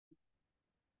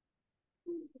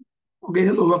Okay,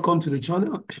 hello, welcome to the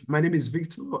channel. My name is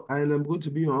Victor, and I'm going to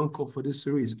be your uncle for this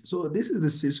series. So this is the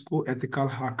Cisco Ethical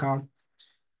Hacker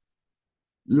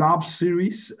Lab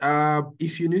series.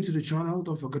 If you're new to the channel,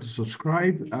 don't forget to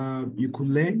subscribe. You could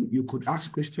learn, you could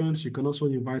ask questions. You can also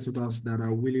invite others that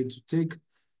are willing to take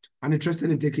and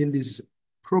interested in taking this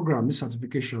program, this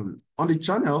certification. On the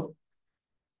channel,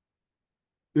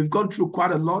 we've gone through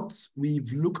quite a lot.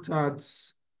 We've looked at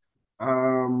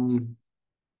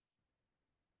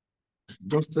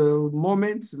just a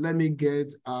moment. Let me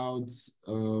get out.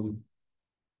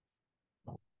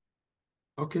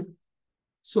 Okay.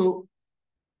 So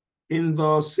in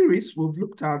the series, we've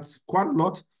looked at quite a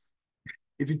lot.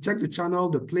 If you check the channel,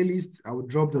 the playlist, I will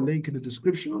drop the link in the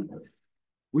description.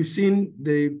 We've seen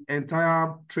the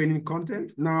entire training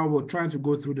content. Now we're trying to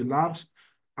go through the labs.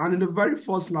 And in the very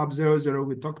first lab 00,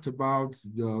 we talked about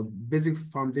the basic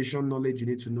foundation knowledge you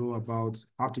need to know about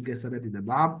how to get started in the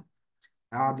lab.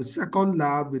 The second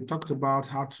lab, we talked about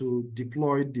how to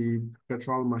deploy the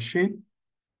virtual machine.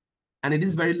 And in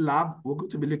this very lab, we're going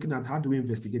to be looking at how do we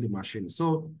investigate the machine.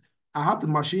 So I have the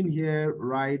machine here,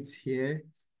 right here.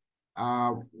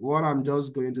 What I'm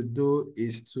just going to do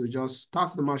is to just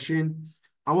start the machine.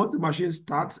 And once the machine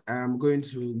starts, I'm going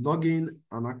to log in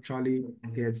and actually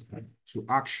get to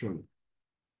action.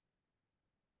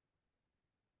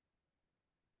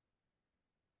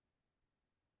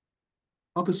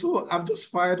 Okay, so I've just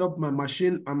fired up my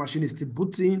machine. My machine is still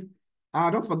booting.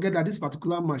 Don't forget that this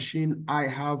particular machine, I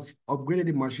have upgraded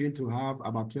the machine to have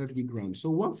about 12 gig RAM. So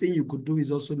one thing you could do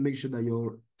is also make sure that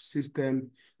your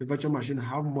system, the virtual machine,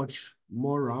 have much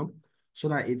more RAM so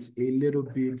that it's a little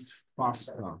bit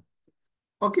faster.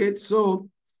 Okay, so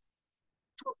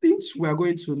two things we are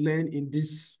going to learn in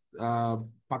this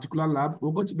particular lab.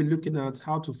 We're going to be looking at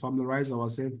how to familiarize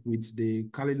ourselves with the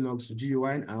Kali Linux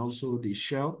GUI and also the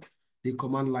shell, the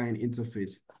command line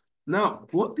interface. Now,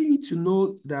 one thing to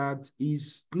know that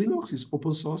is Linux is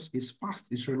open source, it's fast,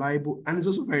 it's reliable, and it's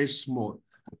also very small.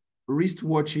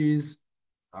 Wristwatches,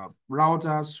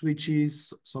 routers,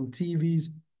 switches, some TVs,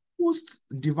 most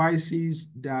devices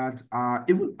that are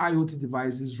even IoT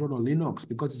devices run on Linux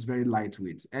because it's very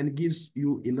lightweight and gives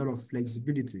you a lot of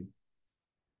flexibility.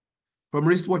 From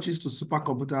wristwatches to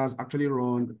supercomputers actually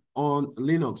run on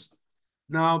Linux.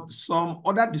 Now, some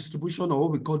other distribution or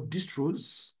what we call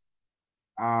distros,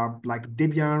 like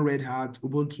Debian, Red Hat,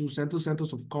 Ubuntu,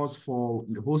 CentOS, of course, for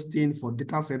hosting, for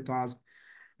data centers,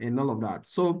 and all of that.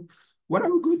 So what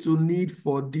are we going to need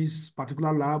for this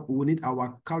particular lab? We will need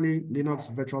our Kali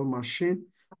Linux virtual machine.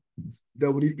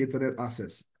 Then we need internet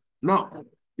access. Now,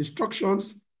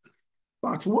 instructions.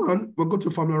 Part one, we're going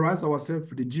to familiarize ourselves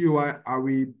with the GUI. I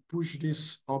will push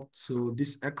this up to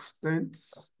this extent.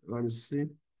 Let me see.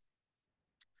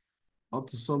 Up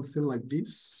to something like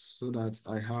this so that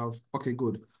I have, okay,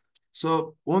 good.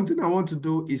 So one thing I want to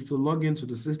do is to log into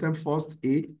the system first,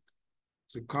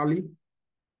 so Kali,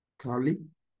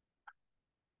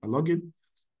 I log in.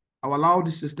 I'll allow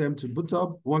the system to boot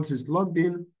up. Once it's logged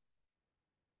in,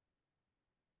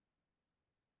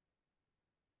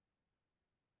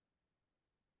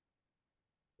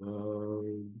 so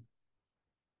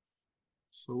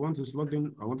once it's logged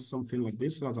in, I want something like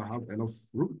this so that I have enough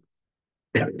room.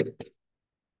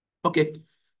 Okay,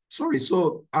 sorry.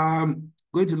 So I'm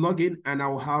going to log in and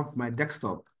I'll have my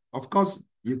desktop. Of course,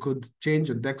 you could change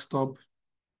your desktop.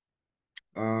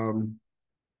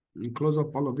 Close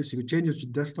up all of this. You could change your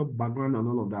desktop background and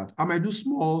all of that. I might do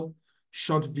small,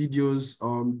 short videos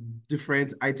on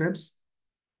different items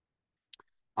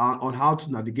on how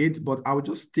to navigate, but I will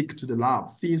just stick to the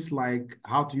lab. Things like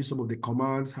how to use some of the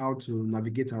commands, how to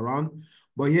navigate around.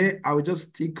 But here, I will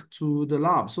just stick to the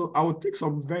lab. So I will take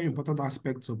some very important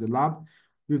aspects of the lab.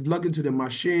 We've logged into the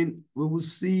machine. We will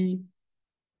see,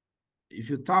 if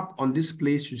you tap on this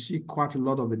place, you see quite a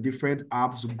lot of the different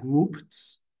apps grouped,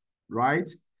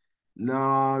 right?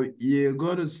 Now, you're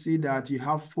going to see that you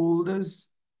have folders,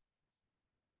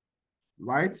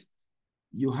 right?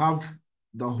 You have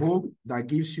the home that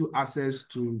gives you access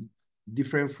to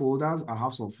different folders. I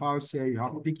have some files here. You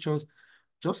have pictures,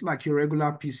 just like your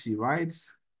regular PC, right?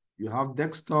 You have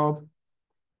desktop,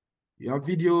 you have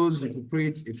videos. You can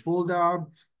create a folder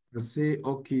and say,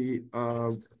 okay,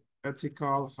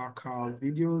 ethical hacker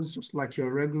videos, just like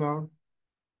your regular,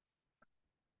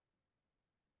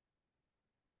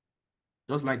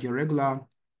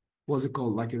 what's it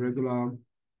called? Like a regular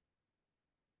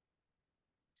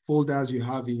folders you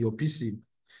have in your PC.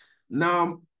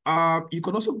 Now, you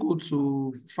can also go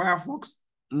to Firefox.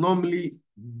 Normally,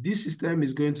 this system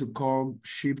is going to come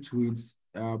shipped with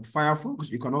Firefox.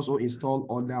 You can also install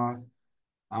other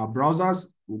browsers.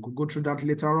 We could go through that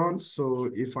later on. So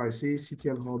if I say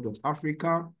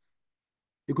ctlhub.africa,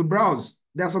 you could browse.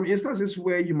 There are some instances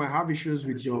where you might have issues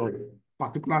with your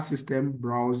particular system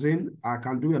browsing. I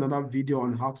can do another video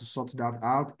on how to sort that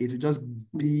out. It will just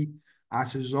be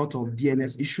as a result of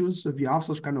DNS issues. So if you have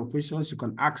such kind of questions, you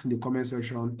can ask in the comment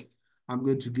section. I'm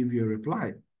going to give you a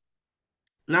reply.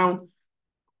 Now,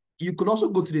 you could also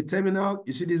go to the terminal.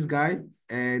 You see this guy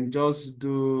and just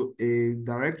do a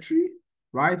directory,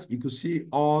 right? You could see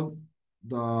all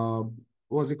the,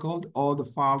 what's it called? All the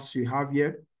files you have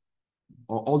here,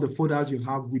 or all the folders you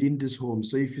have within this home.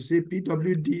 So if you say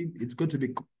pwd, it's going to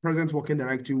be present working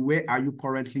directory. Where are you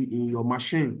currently in your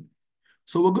machine?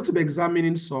 So we're going to be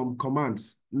examining some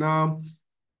commands. Now,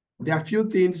 there are a few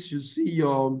things. You see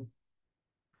your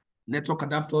network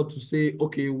adapter to say,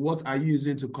 okay, what are you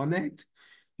using to connect?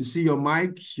 You see your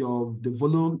mic, the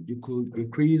volume, you could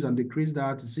increase and decrease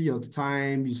that. You see your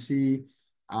time, you see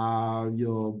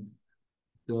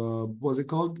what's it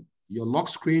called? Your lock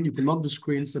screen. You can lock the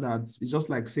screen so that it's just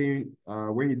like saying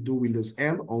when you do Windows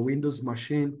L on Windows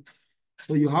machine.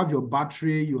 So you have your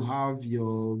battery, you have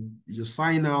your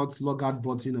sign out, log out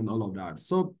button, and all of that.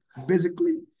 So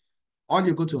basically, all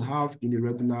you're going to have in a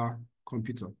regular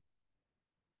computer.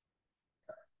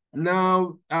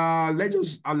 Now, let's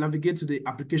just navigate to the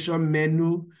application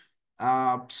menu.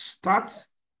 Start.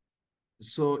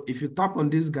 So if you tap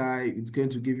on this guy, it's going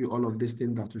to give you all of these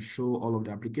things that will show all of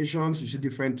the applications. You see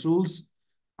different tools.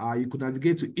 You could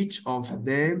navigate to each of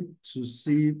them to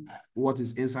see what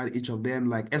is inside each of them,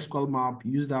 like SQL map,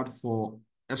 use that for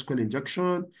SQL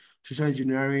injection, social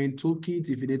engineering toolkit,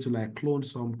 if you need to like clone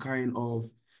some kind of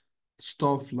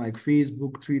stuff like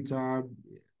Facebook, Twitter,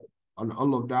 and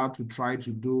all of that to try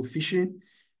to do phishing.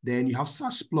 Then you have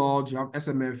search plots, you have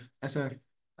MSF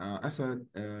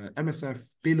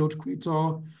payload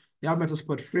creator, you have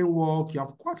Metasploit framework, you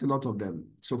have quite a lot of them.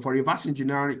 So for reverse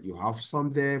engineering, you have some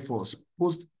there for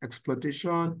post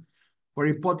exploitation, for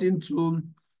reporting tool,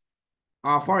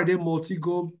 Faraday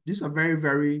multi-go. These are very,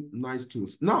 very nice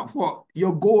tools. Now, for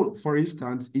your goal, for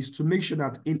instance, is to make sure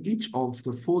that in each of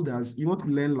the folders, you want to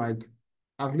learn like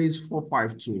at least 4 or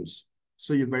 5 tools.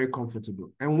 So you're very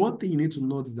comfortable. And one thing you need to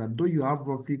note is that though you have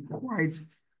roughly quite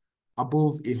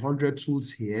above 100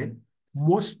 tools here,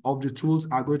 most of the tools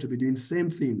are going to be doing the same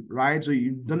thing, right? So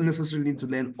you don't necessarily need to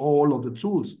learn all of the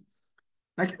tools.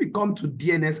 Like if you come to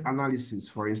DNS analysis,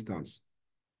 for instance,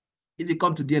 if you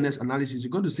come to DNS analysis, you're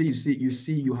going to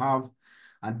see, you have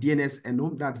a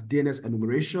DNS, that's DNS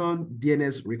enumeration,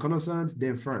 DNS reconnaissance,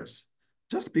 then first.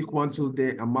 Just pick one tool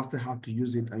there and master how to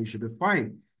use it and you should be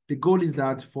fine. The goal is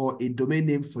that for a domain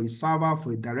name, for a server,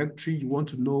 for a directory, you want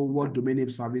to know what domain name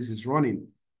service is running.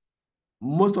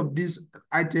 Most of these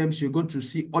items, you're going to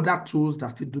see other tools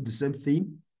that still do the same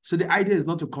thing. So the idea is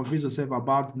not to confuse yourself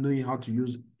about knowing how to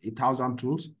use 1,000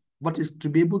 tools, but it's to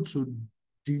be able to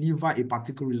deliver a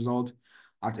particular result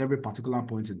at every particular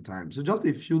point in time. So just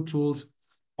a few tools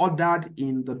ordered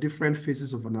in the different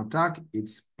phases of an attack,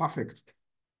 it's perfect.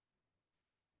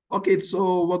 Okay,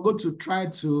 so we're going to try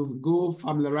to go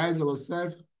familiarize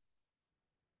ourselves.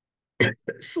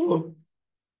 So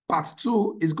part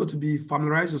 2 is going to be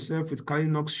familiarize yourself with Kali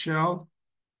Linux shell.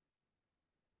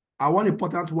 One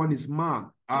important one is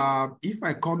man. If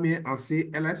I come here and say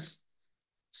ls,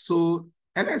 so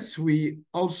ls we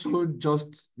also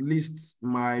just list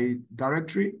my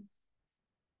directory.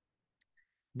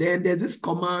 Then there's this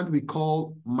command we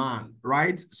call man,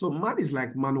 right? So man is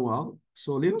like manual.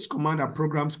 So Linux command are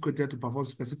programs created to perform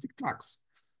specific tasks.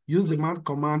 Use the man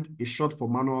command is short for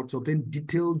manual to obtain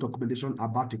detailed documentation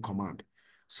about the command.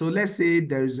 So let's say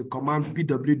there is a command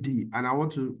pwd and I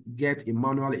want to get a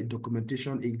manual, a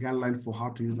documentation, a guideline for how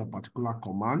to use a particular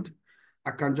command.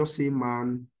 I can just say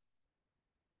man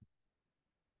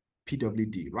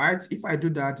pwd, right? If I do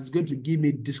that, it's going to give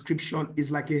me description.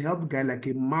 It's like a help guide, like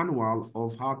a manual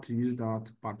of how to use that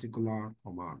particular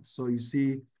command. So you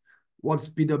see what's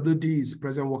pwd is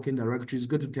present working directory. It's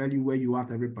going to tell you where you are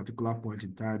at every particular point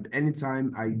in time.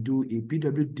 Anytime I do a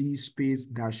pwd space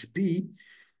 -p,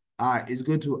 it's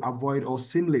going to avoid all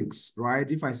symlinks, right?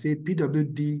 If I say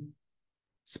pwd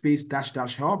space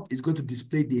 --help, it's going to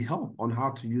display the help on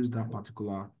how to use that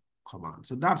particular command.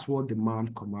 So that's what the man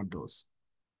command does.